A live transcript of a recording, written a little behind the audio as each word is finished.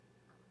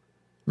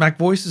Mac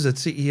Voices at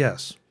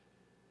CES.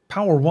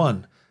 Power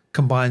One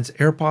combines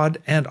AirPod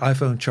and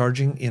iPhone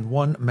charging in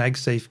one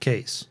MagSafe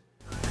case.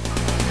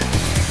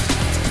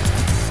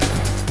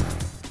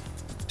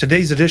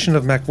 Today's edition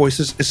of Mac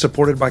Voices is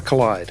supported by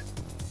Collide.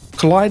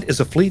 Collide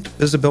is a fleet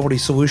visibility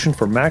solution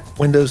for Mac,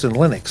 Windows, and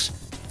Linux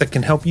that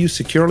can help you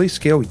securely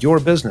scale your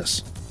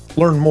business.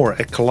 Learn more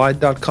at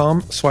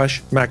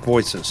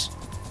collide.com/MacVoices.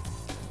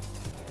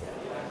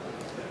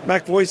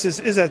 Mac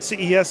Voices is at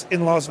CES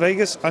in Las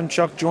Vegas. I'm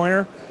Chuck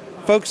Joyner.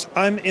 Folks,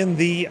 I'm in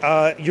the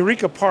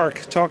Eureka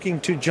Park talking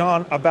to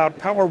John about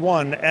Power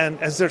One, and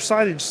as their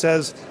signage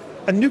says,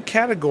 a new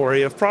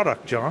category of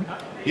product, John.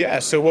 Yeah,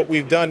 so what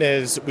we've done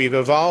is we've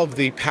evolved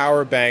the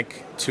power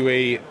bank to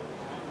a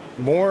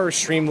more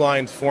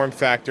streamlined form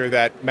factor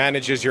that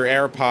manages your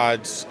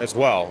AirPods as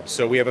well.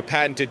 So we have a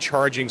patented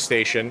charging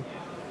station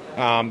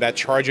that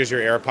charges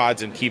your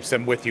AirPods and keeps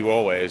them with you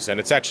always.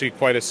 And it's actually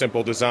quite a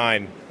simple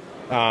design.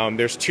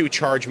 There's two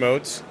charge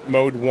modes.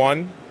 Mode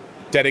 1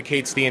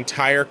 dedicates the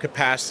entire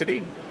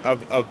capacity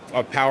of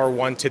Power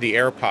One to the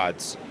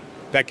AirPods.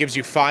 That gives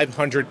you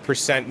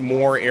 500%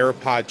 more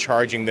AirPod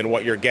charging than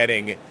what you're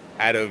getting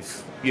out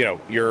of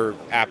your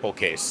Apple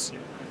case.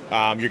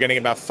 You're getting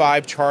about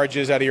 5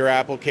 charges out of your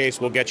Apple case.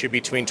 Will get you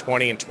between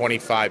 20 and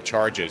 25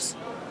 charges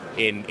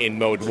in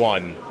mode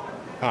 1.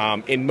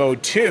 In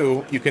mode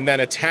 2, you can then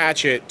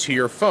attach it to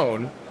your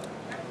phone,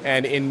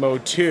 and in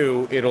mode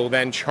 2, it'll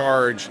then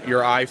charge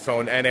your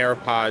iPhone and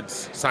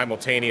AirPods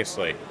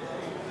simultaneously.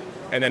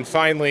 And then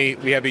finally,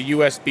 we have a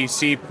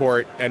USB-C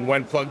port, and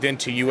when plugged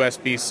into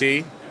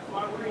USB-C,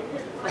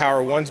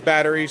 Power One's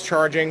battery is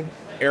charging,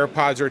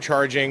 AirPods are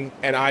charging,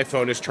 and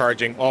iPhone is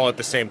charging all at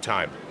the same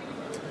time.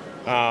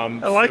 I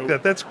like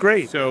that. That's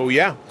great. So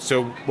yeah.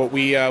 So what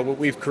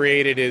we've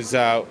created is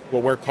what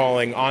we're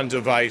calling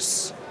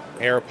on-device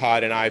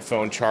AirPod and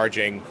iPhone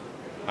charging,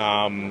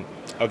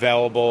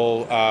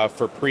 available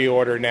for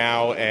pre-order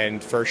now,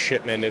 and first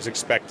shipment is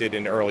expected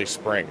in early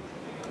spring.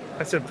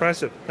 That's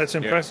impressive. That's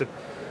impressive.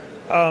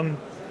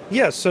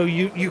 Yeah. So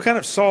you kind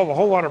of solve a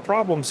whole lot of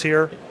problems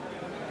here.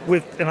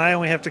 And I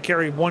only have to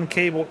carry one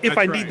cable if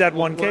I need that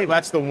one cable.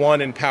 That's the one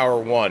in Power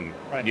One,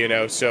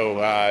 right.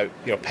 So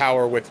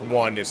Power with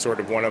One is sort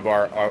of one of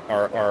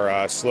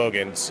our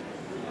slogans.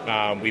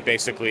 We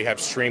basically have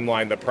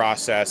streamlined the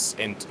process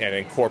and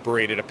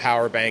incorporated a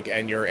power bank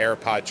and your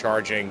AirPod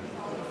charging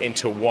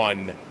into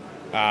one.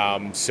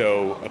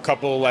 So a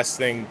couple less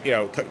things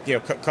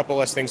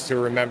to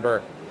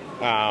remember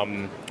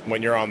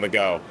when you're on the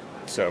go.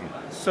 So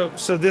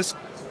this,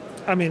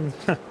 I mean.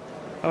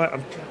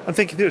 I'm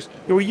thinking this.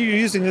 You're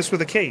using this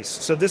with a case,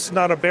 so this is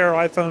not a bare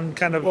iPhone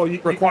kind of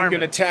requirement. You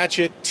can attach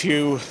it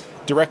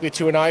directly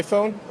to an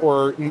iPhone,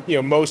 or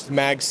most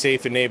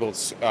MagSafe enabled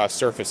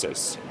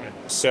surfaces.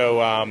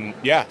 So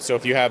so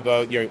if you have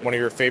one of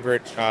your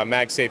favorite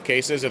MagSafe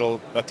cases,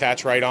 it'll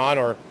attach right on.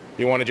 Or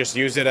you want to just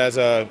use it as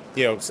a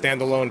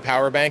standalone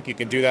power bank, you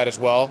can do that as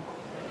well.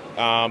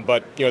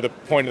 But the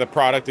point of the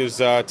product is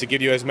to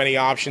give you as many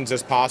options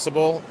as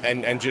possible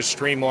and just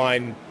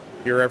streamline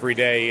your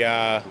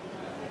everyday.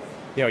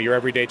 Your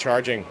everyday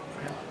charging.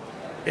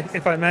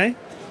 If I may?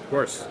 Of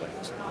course.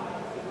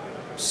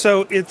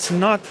 So it's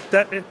not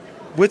that,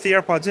 with the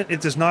AirPods in,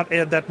 it does not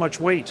add that much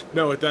weight.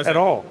 No, it doesn't. At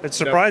all. It's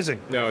surprising.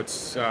 No,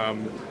 it's,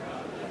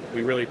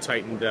 we really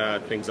tightened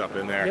things up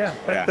in there. Yeah,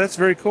 that's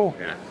very cool.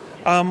 Yeah.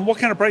 What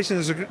kind of pricing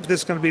is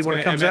this going to be when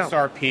it comes out?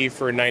 MSRP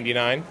for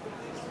 $99.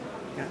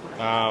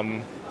 Yeah.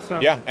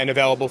 And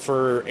available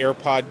for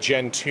AirPod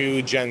Gen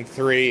 2, Gen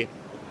 3,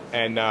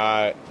 and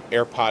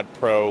AirPod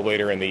Pro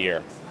later in the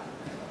year.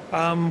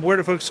 Where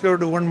do folks go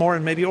to learn more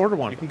and maybe order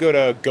one? You can go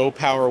to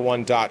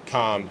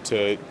gopower1.com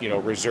to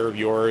reserve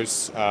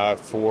yours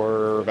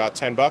for about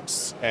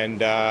 $10,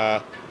 and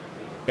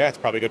it's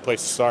probably a good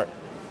place to start.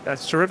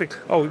 That's terrific.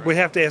 Oh, we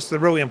have to ask the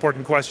really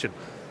important question: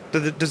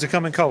 does it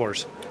come in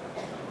colors?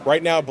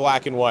 Right now,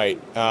 black and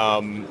white,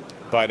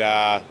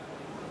 but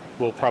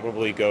we'll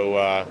probably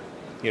go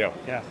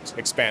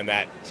expand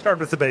that. Start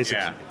with the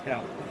basics.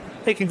 Yeah.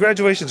 Hey,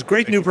 congratulations!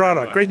 Great new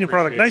product. Great new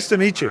product. Nice to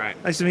meet you.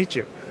 Right. Nice to meet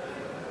you.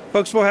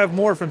 Folks, we'll have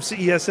more from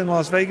CES in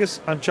Las Vegas.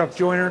 I'm Chuck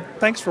Joyner.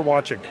 Thanks for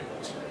watching.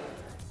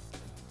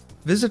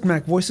 Visit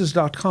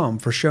MacVoices.com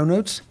for show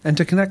notes and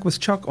to connect with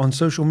Chuck on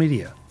social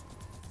media.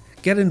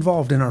 Get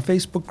involved in our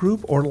Facebook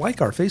group or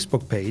like our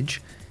Facebook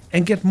page,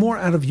 and get more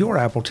out of your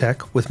Apple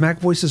tech with Mac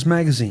Voices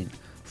Magazine,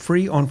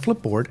 free on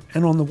Flipboard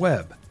and on the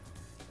web.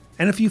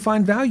 And if you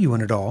find value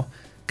in it all,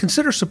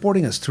 consider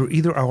supporting us through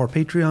either our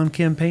Patreon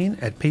campaign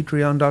at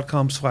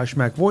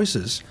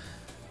patreon.com/MacVoices,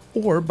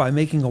 or by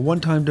making a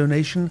one-time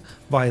donation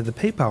via the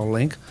PayPal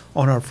link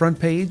on our front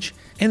page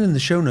and in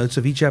the show notes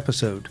of each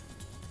episode.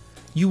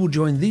 You will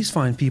join these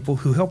fine people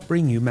who help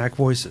bring you Mac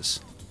Voices.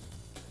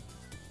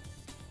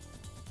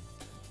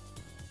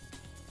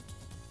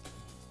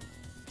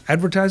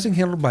 Advertising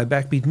handled by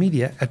Backbeat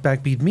Media at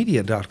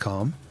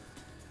backbeatmedia.com.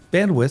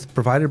 Bandwidth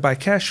provided by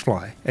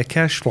CacheFly at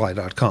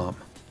cachefly.com.